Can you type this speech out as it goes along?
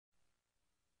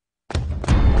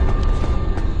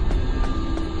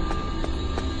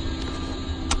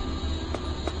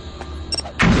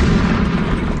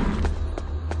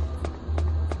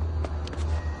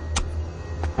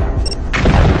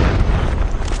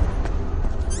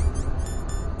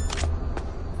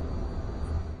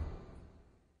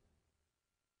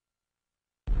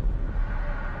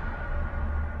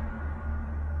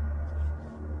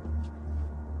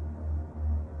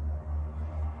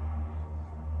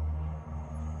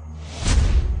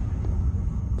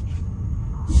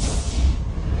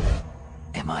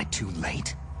I too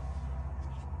late?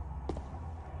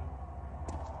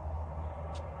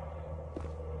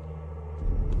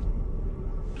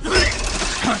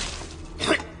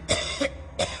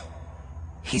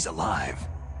 He's alive.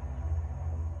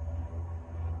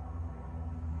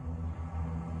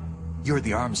 You're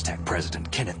the Arms Tech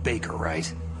president, Kenneth Baker,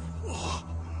 right?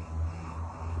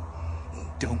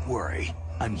 Don't worry.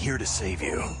 I'm here to save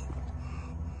you.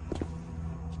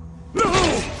 No!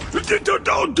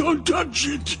 Don't touch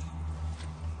it!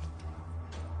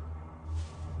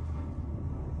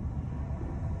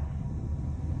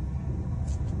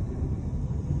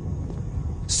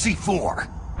 C4!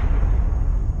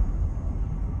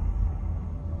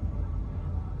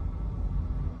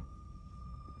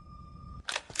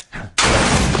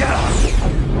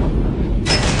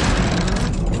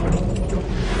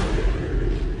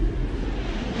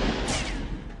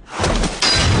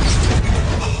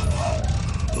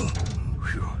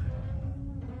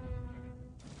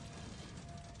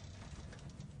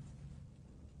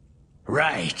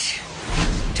 Right.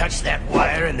 Touch that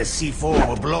wire and the C4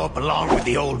 will blow up along with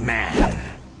the old man.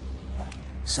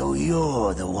 So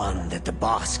you're the one that the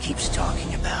boss keeps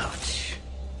talking about.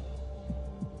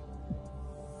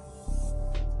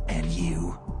 And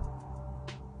you?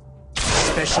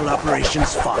 Special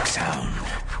Operations Foxhound.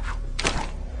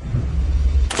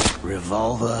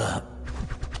 Revolver.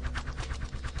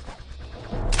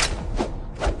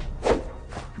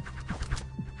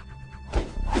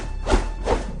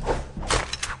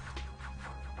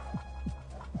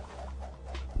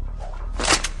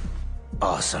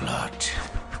 Ocelot.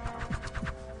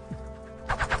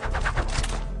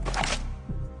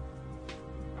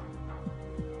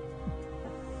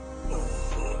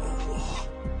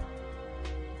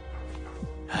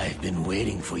 I've been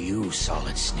waiting for you,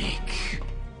 Solid Snake.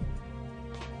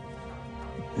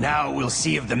 Now we'll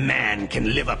see if the man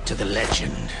can live up to the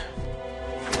legend.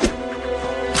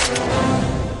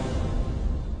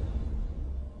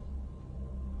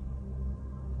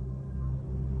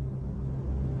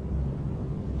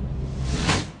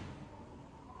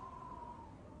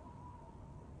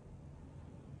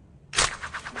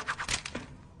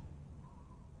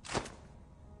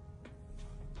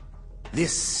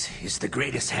 This is the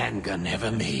greatest handgun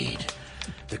ever made.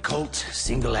 The Colt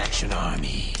Single Action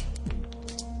Army.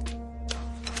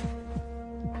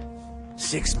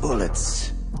 6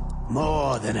 bullets.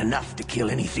 More than enough to kill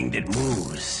anything that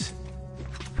moves.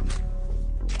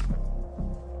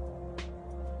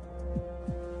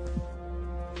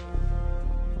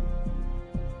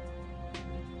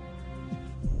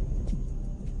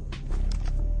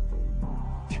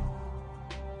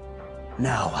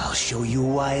 Now I'll show you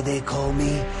why they call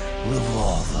me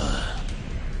Revolver.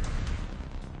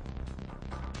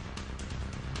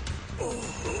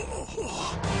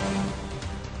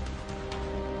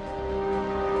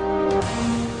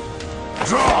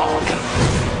 Draw!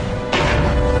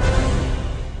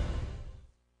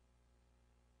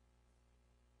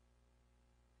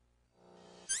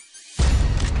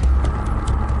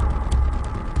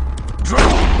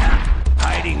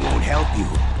 Hiding won't help you.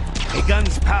 A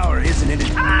gun's power isn't in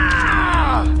it.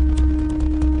 Ah!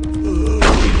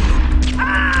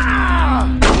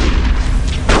 Ah!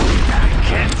 I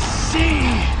can't see.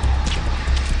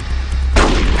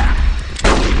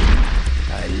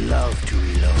 I love to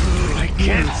reload. I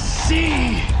can't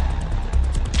see.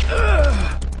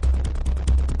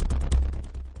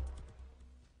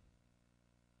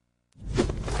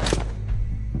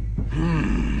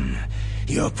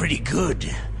 You're pretty good.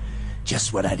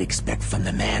 Just what I'd expect from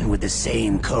the man with the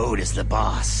same code as the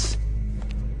boss.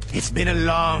 It's been a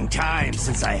long time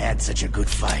since I had such a good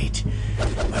fight,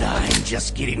 but I'm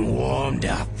just getting warmed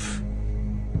up.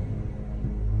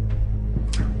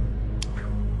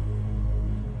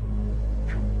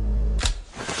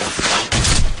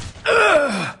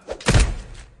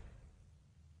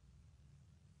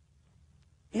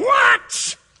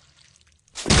 What?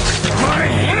 My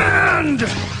hand!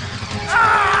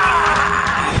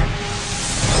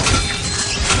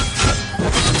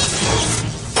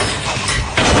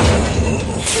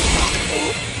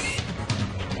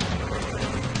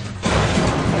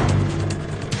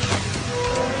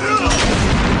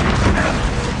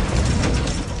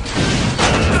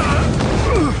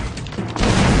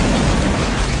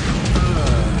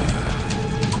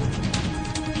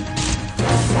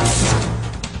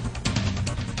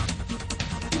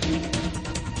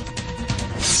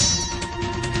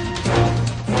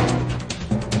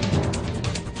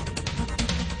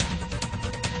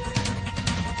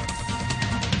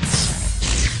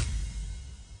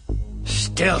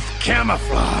 Stealth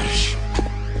camouflage.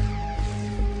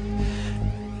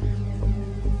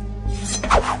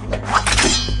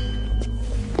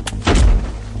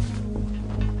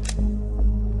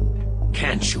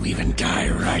 Can't you even die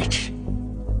right?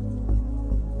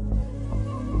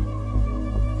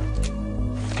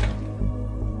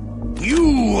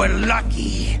 You were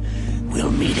lucky.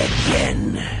 We'll meet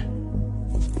again.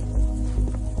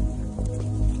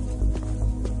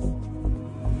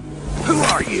 Who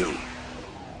are you?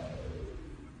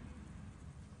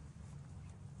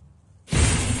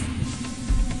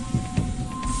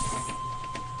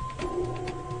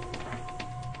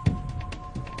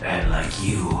 And like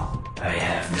you, I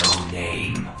have no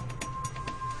name.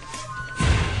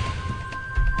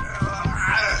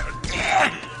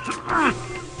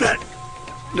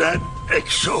 That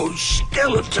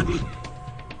exoskeleton.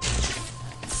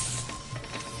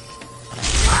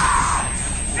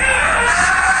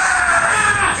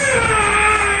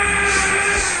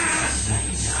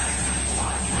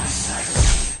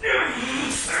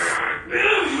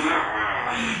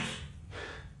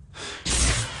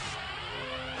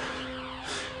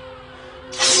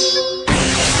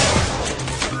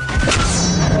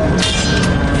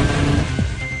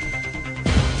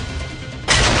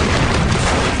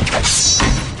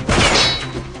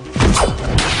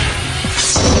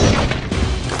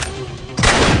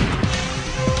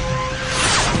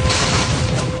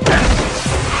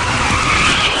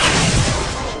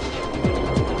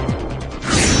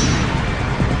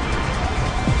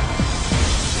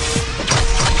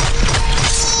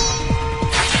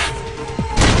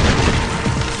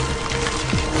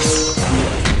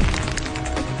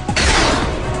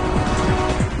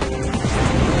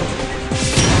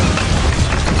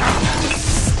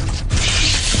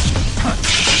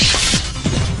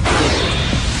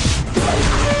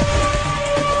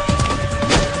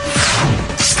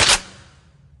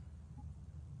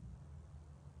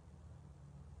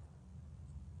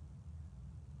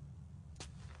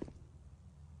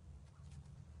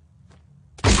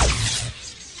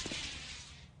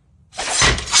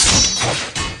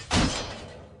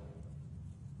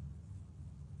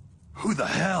 Who the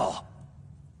hell?